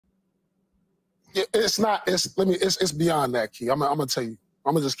It's not. It's beyond that, Key. I'm gonna tell you.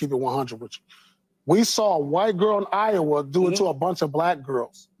 I'm gonna just keep it 100 with you. We saw a white girl in Iowa do it to a bunch of black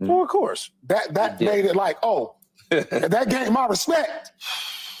girls. Well, of course. That made it like, oh, that gained my respect.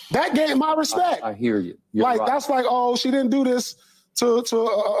 That gained my respect. I hear you. You're like right. That's like, oh, she didn't do this to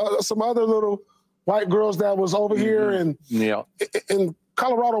some other little white girls that was over here in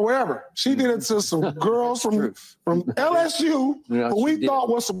Colorado, wherever. She did it to some girls from LSU who we thought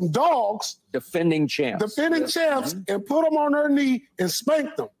was some dogs. Defending champs. And put them on their knee and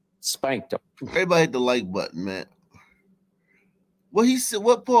spanked them. Everybody hit the like button, man. What he said,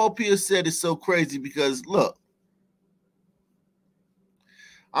 what Paul Pierce said is so crazy because look,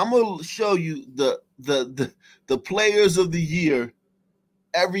 I'm gonna show you the players of the year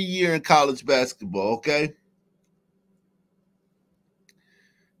every year in college basketball, okay?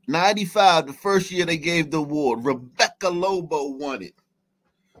 95, the first year they gave the award, Rebecca Lobo won it.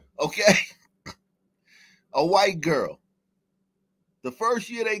 Okay? A white girl. The first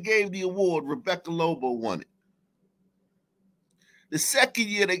year they gave the award, Rebecca Lobo won it. The second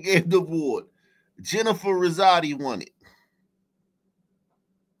year they gave the award, Jennifer Rosati won it.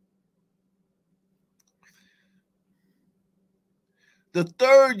 The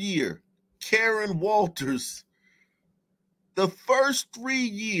third year, Karen Walters. The first 3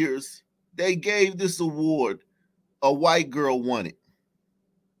 years they gave this award, a white girl won it.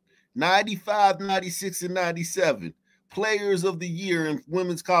 95, 96, and 97. Players of the year in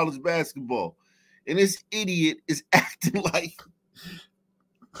women's college basketball. And this idiot is acting like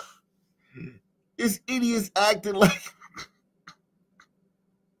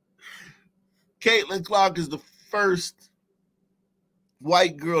Caitlin Clark is the first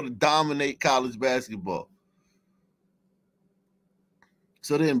white girl to dominate college basketball.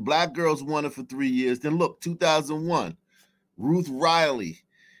 So then black girls won it for 3 years. Then look, 2001, Ruth Riley,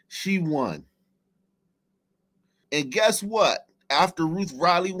 she won. And guess what? After Ruth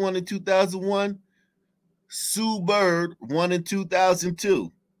Riley won in 2001, Sue Bird won in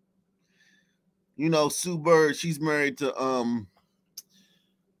 2002. You know, Sue Bird, she's married to,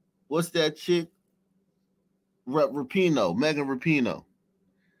 what's that chick? Rapinoe, Megan Rapinoe.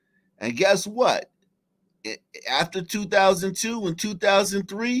 And guess what? After 2002 and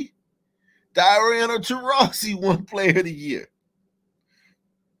 2003, Diana Taurasi won Player of the Year.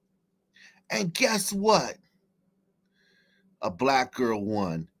 And guess what? A black girl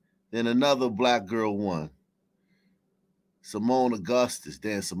won. Then another black girl won. Simone Augustus.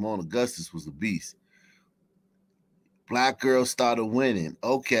 Damn, Simone Augustus was a beast. Black girls started winning.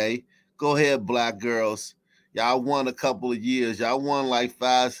 Okay, go ahead, black girls. Y'all won a couple of years. Y'all won like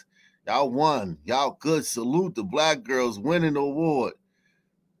 5. Y'all won. Y'all good. Salute the black girls winning the award.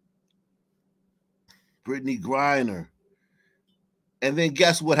 Brittany Griner. And then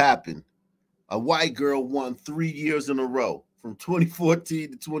guess what happened? A white girl won 3 years in a row from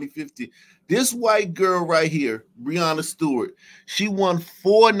 2014 to 2015. This white girl right here, Breonna Stewart, she won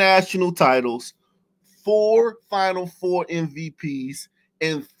 4 national titles, 4 Final Four MVPs,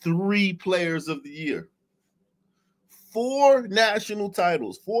 and 3 Players of the Year. 4 national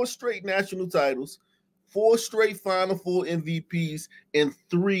titles, 4 straight national titles, 4 straight Final Four MVPs, and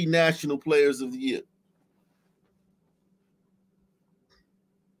 3 National Players of the Year.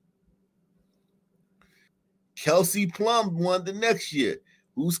 Kelsey Plum won the next year.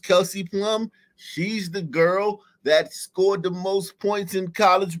 Who's Kelsey Plum? She's the girl that scored the most points in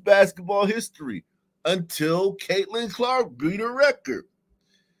college basketball history until Caitlin Clark beat her record.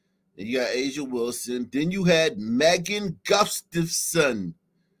 And you got Asia Wilson. Then you had Megan Gustafson.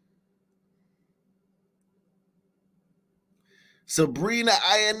 Sabrina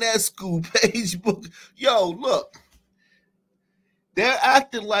Ionescu, Paige Book. Yo, look. They're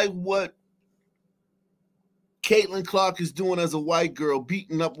acting like what Caitlin Clark is doing as a white girl,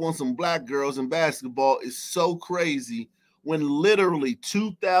 beating up on some black girls in basketball is so crazy when literally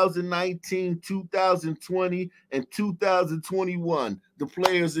 2019, 2020, and 2021, the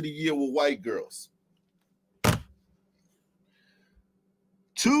players of the year were white girls.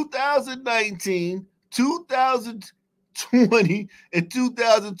 2019, 2020, and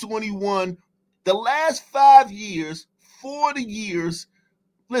 2021, the last 5 years, 40 years.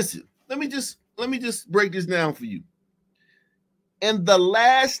 Listen, let me just break this down for you. In the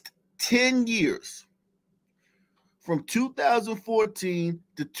last 10 years, from 2014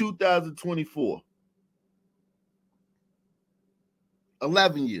 to 2024,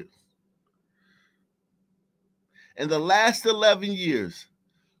 11 years. In the last 11 years,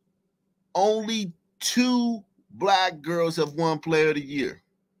 only 2 black girls have won Player of the Year.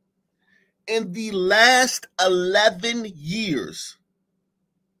 In the last 11 years,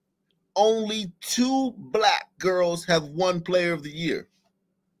 only 2 black girls have won Player of the Year.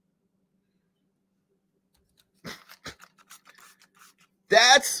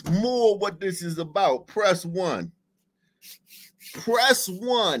 That's more what this is about. Press 1. Press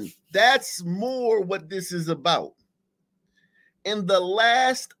 1. That's more what this is about. In the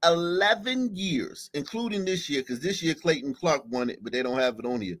last 11 years, including this year, because this year Clayton Clark won it, but they don't have it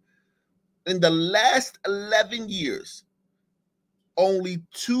on here. In the last 11 years, only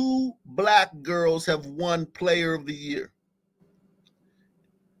 2 black girls have won Player of the Year.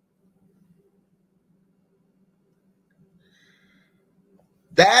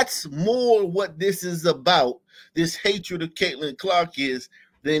 That's more what this is about. This hatred of Caitlin Clark is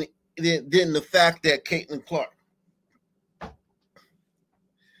than the fact that Caitlin Clark.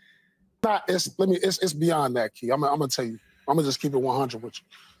 It's beyond that, Key. I'm gonna tell you. I'm gonna just keep it 100 with you.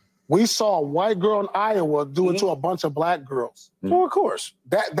 We saw a white girl in Iowa do it to a bunch of black girls. Well, of course.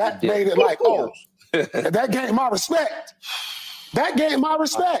 That made it like, oh, that gained my respect. That gained my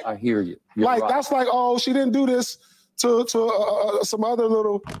respect. I hear you. You're like, right. That's like, oh, she didn't do this to some other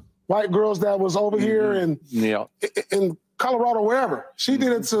little white girls that was over here in Colorado, wherever. She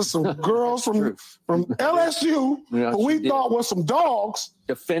did it to some girls from LSU who we thought were some dogs.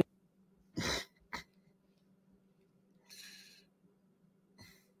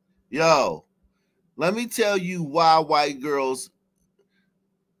 Yo, let me tell you why white girls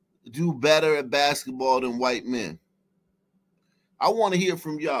do better at basketball than white men. I want to hear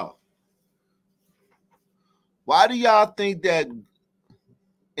from y'all. Why do y'all think that, and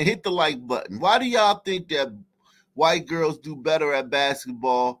hit the like button, why do y'all think that white girls do better at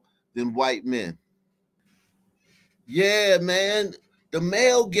basketball than white men? Yeah, man, the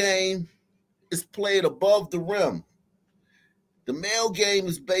male game is played above the rim. The male game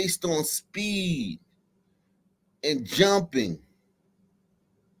is based on speed and jumping.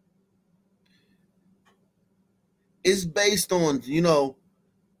 It's based on,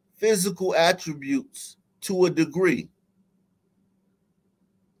 physical attributes to a degree.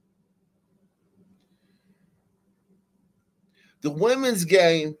 The women's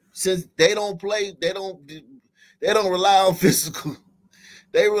game, since they don't rely on physical.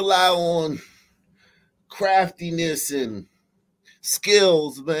 They rely on craftiness and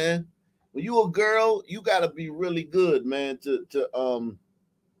skills, man. When you a girl, you gotta be really good, man, to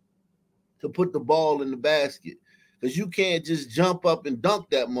put the ball in the basket. Because you can't just jump up and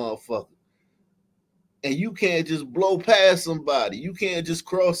dunk that motherfucker. And you can't just blow past somebody. You can't just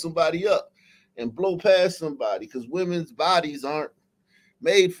cross somebody up and blow past somebody, because women's bodies aren't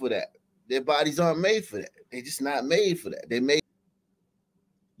made for that. Their bodies aren't made for that. They're just not made for that.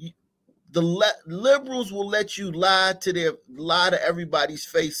 The liberals will let you lie to everybody's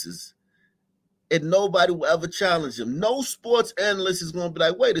faces, and nobody will ever challenge them. No sports analyst is going to be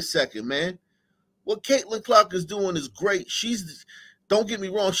like, wait a second, man. What Caitlin Clark is doing is great. Don't get me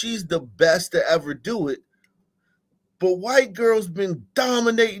wrong, she's the best to ever do it. But white girls been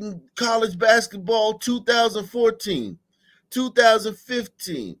dominating college basketball 2014,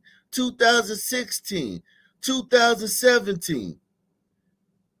 2015, 2016, 2017.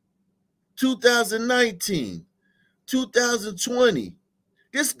 2019, 2020.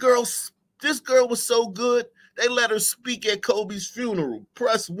 This girl was so good, they let her speak at Kobe's funeral.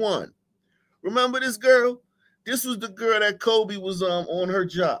 Press 1. Remember this girl? This was the girl that Kobe was on her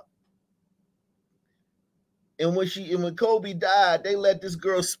job. And when Kobe died, they let this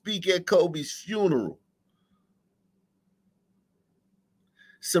girl speak at Kobe's funeral.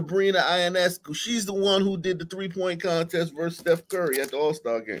 Sabrina Ionescu, she's the one who did the 3-point contest versus Steph Curry at the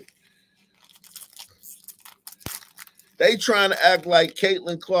All-Star game. They trying to act like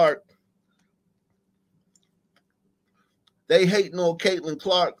Caitlin Clark. They hating on Caitlin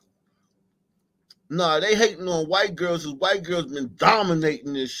Clark. No, they hating on white girls, because white girls been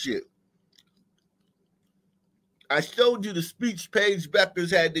dominating this shit. I showed you the speech Paige Bueckers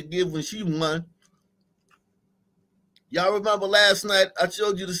had to give when she won. Y'all remember last night I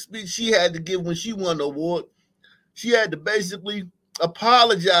showed you the speech she had to give when she won the award. She had to basically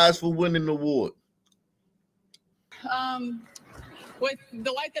apologize for winning the award. With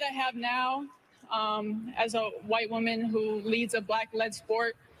the life that I have now, as a white woman who leads a Black-led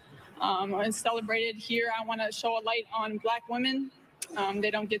sport and celebrated here, I want to show a light on Black women.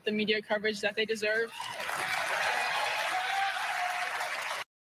 They don't get the media coverage that they deserve.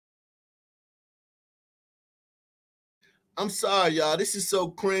 I'm sorry, y'all. This is so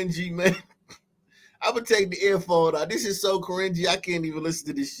cringy, man. I'm going to take the earphone out. This is so cringy. I can't even listen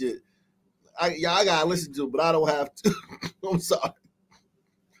to this shit. I got to listen to it, but I don't have to. I'm sorry.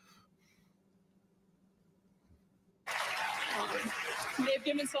 They've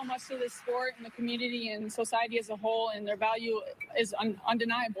they've given so much to this sport and the community and society as a whole, and their value is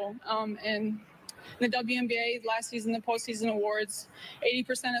undeniable. And in the WNBA last season, the postseason awards,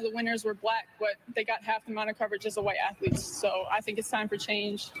 80% of the winners were Black, but they got half the amount of coverage as the white athletes. So I think it's time for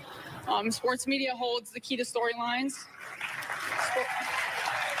change. Sports media holds the key to storylines.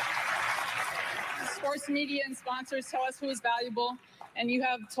 Sports media and sponsors tell us who is valuable, and you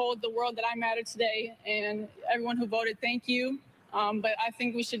have told the world that I matter today, and everyone who voted, thank you. But I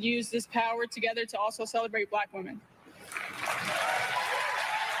think we should use this power together to also celebrate Black women.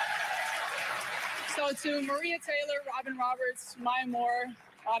 So to Maria Taylor, Robin Roberts, Maya Moore,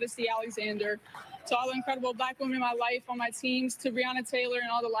 Odyssey Alexander, to all the incredible Black women in my life on my teams, to Breonna Taylor and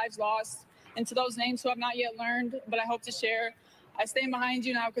all the lives lost, and to those names who have not yet learned, but I hope to share, I stand behind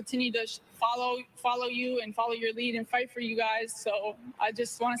you, and I'll continue to follow you and follow your lead and fight for you guys. So I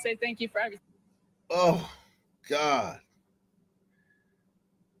just want to say thank you for everything. Oh, God.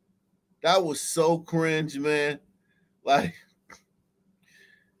 That was so cringe, man. Like,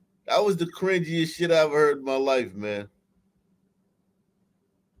 that was the cringiest shit I've heard in my life, man.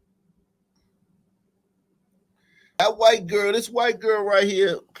 That white girl, this white girl right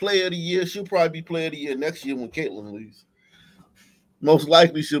here, player of the year, she'll probably be player of the year next year when Caitlin leaves. Most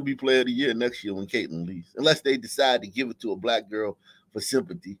likely she'll be player of the year next year when Caitlin leaves, unless they decide to give it to a Black girl for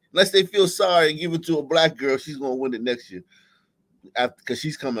sympathy. Unless they feel sorry and give it to a Black girl, she's going to win it next year because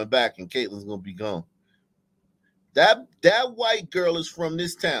she's coming back and Caitlin's going to be gone. That white girl is from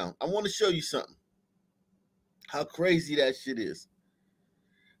this town. I want to show you something. How crazy that shit is.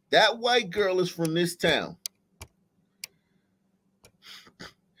 That white girl is from this town.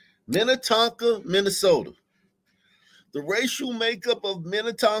 Minnetonka, Minnesota. The racial makeup of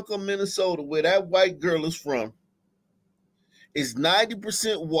Minnetonka, Minnesota, where that white girl is from, is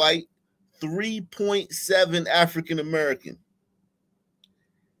 90% white, 3.7 African American.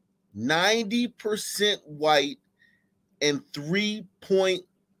 90% white and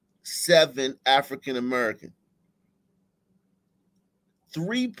 3.7 African American.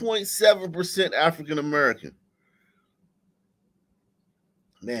 3.7% African American.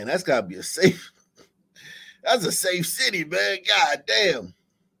 Man, that's gotta be a safe. That's a safe city, man. God damn.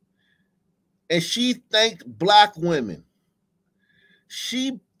 And she thanked Black women.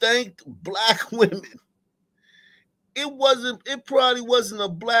 She thanked Black women. It probably wasn't a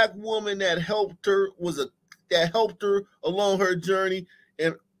Black woman that helped her, along her journey.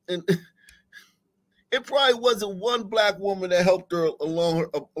 And it probably wasn't one Black woman that helped her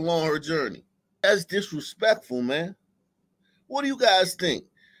along her journey. That's disrespectful, man. What do you guys think?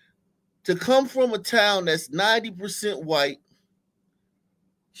 To come from a town that's 90% white,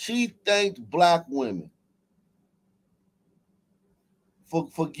 she thanked Black women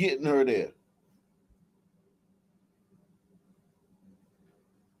for getting her there.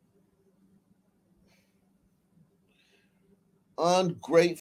 Ungrateful.